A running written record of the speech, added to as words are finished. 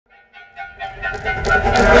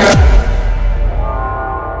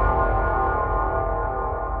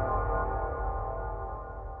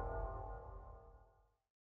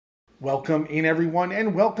Welcome in, everyone,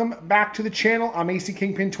 and welcome back to the channel. I'm AC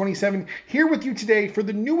Kingpin 27 here with you today for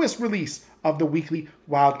the newest release of the Weekly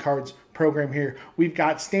Wildcards program here. We've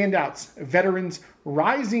got standouts, veterans,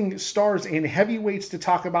 rising stars, and heavyweights to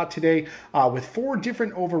talk about today with 4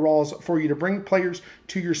 different overalls for you to bring players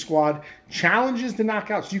to your squad. Challenges to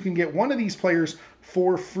knock out so you can get one of these players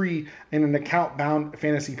for free in an account-bound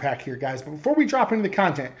fantasy pack here, guys. But before we drop into the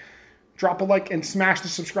content, drop a like and smash the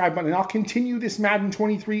subscribe button, and I'll continue this Madden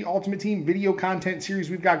 23 Ultimate Team video content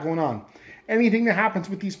series we've got going on. Anything that happens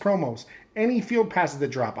with these promos, any field passes that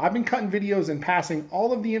drop, I've been cutting videos and passing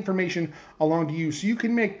all of the information along to you so you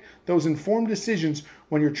can make those informed decisions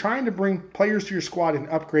when you're trying to bring players to your squad and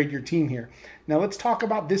upgrade your team here. Now let's talk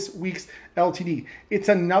about this week's LTD. It's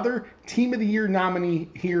another Team of the Year nominee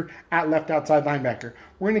here at left outside linebacker.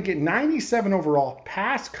 We're going to get 97 overall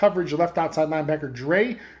pass coverage left outside linebacker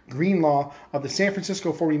Dre Greenlaw of the San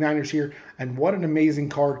Francisco 49ers here. And what an amazing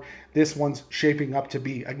card this one's shaping up to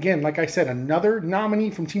be. Again, like I said, another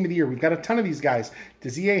nominee from Team of the Year. We've got a ton of these guys.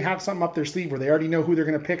 Does EA have something up their sleeve where they already know who they're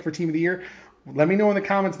going to pick for Team of the Year? Let me know in the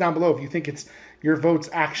comments down below if you think your votes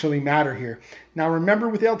actually matter here. Now remember,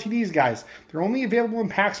 with LTDs, guys, they're only available in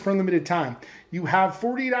packs for a limited time. You have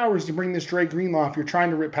 48 hours to bring this Dre Greenlaw if you're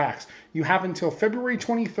trying to rip packs. You have until February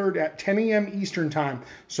 23rd at 10 a.m. Eastern time.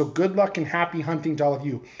 So good luck and happy hunting to all of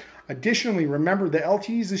you. Additionally, remember the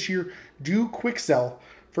LTDs this year do quick sell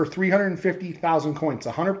for 350,000 coins,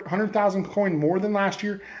 100,000 coin more than last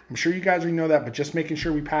year. I'm sure you guys already know that, but just making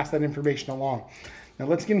sure we pass that information along. Now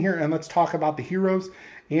let's get in here and let's talk about the heroes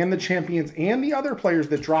and the champions and the other players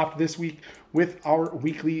that dropped this week with our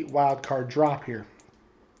weekly wildcard drop here.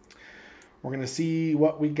 We're going to see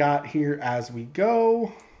what we got here as we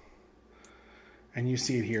go. And you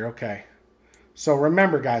see it here. Okay. So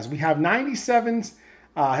remember, guys, we have 97s,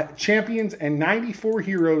 champions, and 94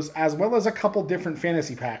 heroes, as well as a couple different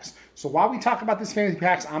fantasy packs. So while we talk about this fantasy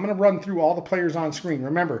packs, I'm going to run through all the players on screen.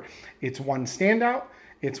 Remember, it's 1 standout,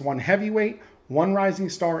 it's 1 heavyweight, 1 rising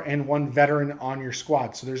star, and 1 veteran on your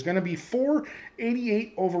squad. So there's going to be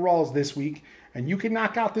 488 overalls this week, and you can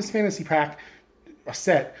knock out this fantasy pack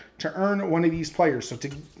set to earn one of these players. So to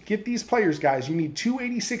get these players, guys, you need 2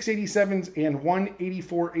 86-87s and 1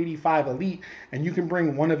 84-85 elite, and you can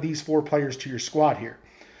bring one of these 4 players to your squad here.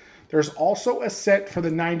 There's also a set for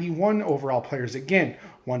the 91 overall players. Again,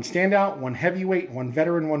 1 standout, 1 heavyweight, 1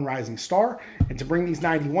 veteran, 1 rising star. And to bring these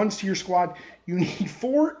 91s to your squad, you need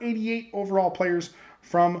 4 88 overall players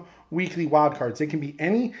from Weekly Wildcards. They can be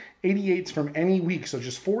any 88s from any week. So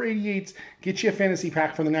just 4 88s, get you a fantasy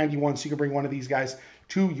pack for the 91 so you can bring one of these guys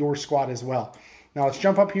to your squad as well. Now let's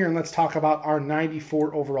jump up here and let's talk about our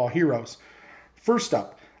 94 overall heroes. First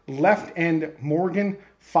up, left end Morgan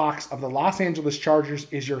Fox of the Los Angeles Chargers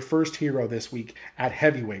is your first hero this week at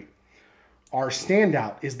heavyweight. Our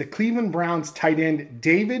standout is the Cleveland Browns tight end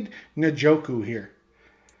David Njoku here.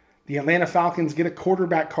 The Atlanta Falcons get a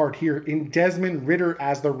quarterback card here in Desmond Ridder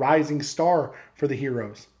as the rising star for the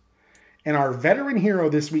heroes. And our veteran hero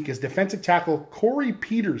this week is defensive tackle Corey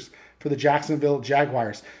Peters for the Jacksonville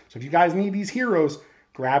Jaguars. So if you guys need these heroes,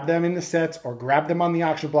 grab them in the sets or grab them on the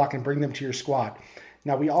auction block and bring them to your squad.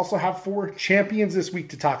 Now we also have 4 champions this week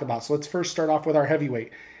to talk about. So let's first start off with our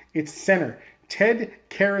heavyweight. It's center Ted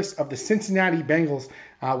Karras of the Cincinnati Bengals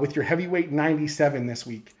with your heavyweight 97 this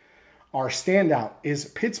week. Our standout is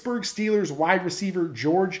Pittsburgh Steelers wide receiver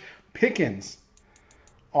George Pickens.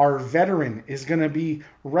 Our veteran is going to be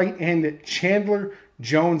right end Chandler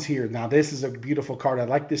Jones here. Now this is a beautiful card. I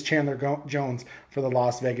like this Chandler Jones for the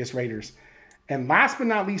Las Vegas Raiders. And last but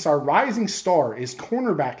not least, our rising star is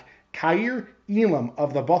cornerback Kaiir Elam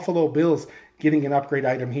of the Buffalo Bills, getting an upgrade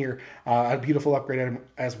item here, a beautiful upgrade item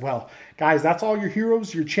as well. Guys, that's all your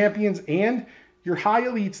heroes, your champions, and your high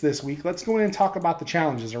elites this week. Let's go in and talk about the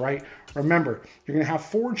challenges, all right? Remember, you're going to have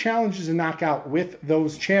 4 challenges to knock out with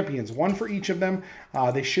those champions, 1 for each of them.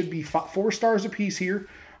 They should be 4 stars apiece here,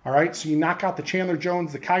 all right? So you knock out the Chandler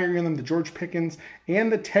Jones, the Kaiir Elam, the George Pickens,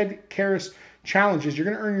 and the Ted Karras challenges. You're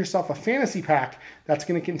going to earn yourself a fantasy pack that's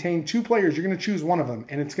going to contain 2 players. You're going to choose one of them,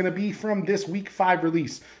 and it's going to be from this week 5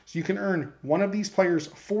 release. So you can earn one of these players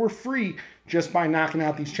for free just by knocking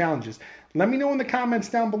out these challenges. Let me know in the comments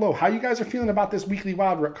down below how you guys are feeling about this weekly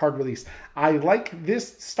wild card release. I like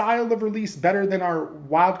this style of release better than our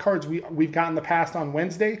wild cards we've got in the past on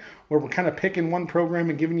Wednesday, where we're kind of picking one program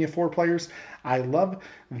and giving you 4 players. I love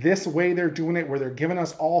this way they're doing it, where they're giving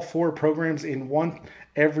us all 4 programs in one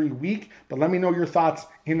every week. But let me know your thoughts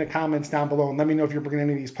in the comments down below, and let me know if you're bringing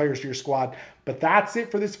any of these players to your squad. But that's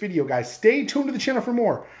it for this video, guys. Stay tuned to the channel for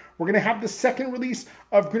more. We're going to have the second release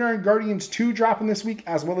of Gridiron Guardians 2 dropping this week,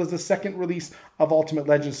 as well as the second release of Ultimate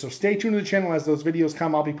Legends. So stay tuned to the channel as those videos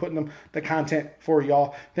come. I'll be putting the content for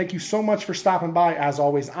y'all. Thank you so much for stopping by. As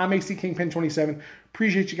always, I'm AC Kingpin 27.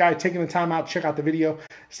 Appreciate you guys taking the time out to check out the video.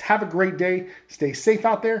 Just have a great day. Stay safe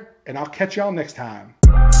out there, and I'll catch y'all next time.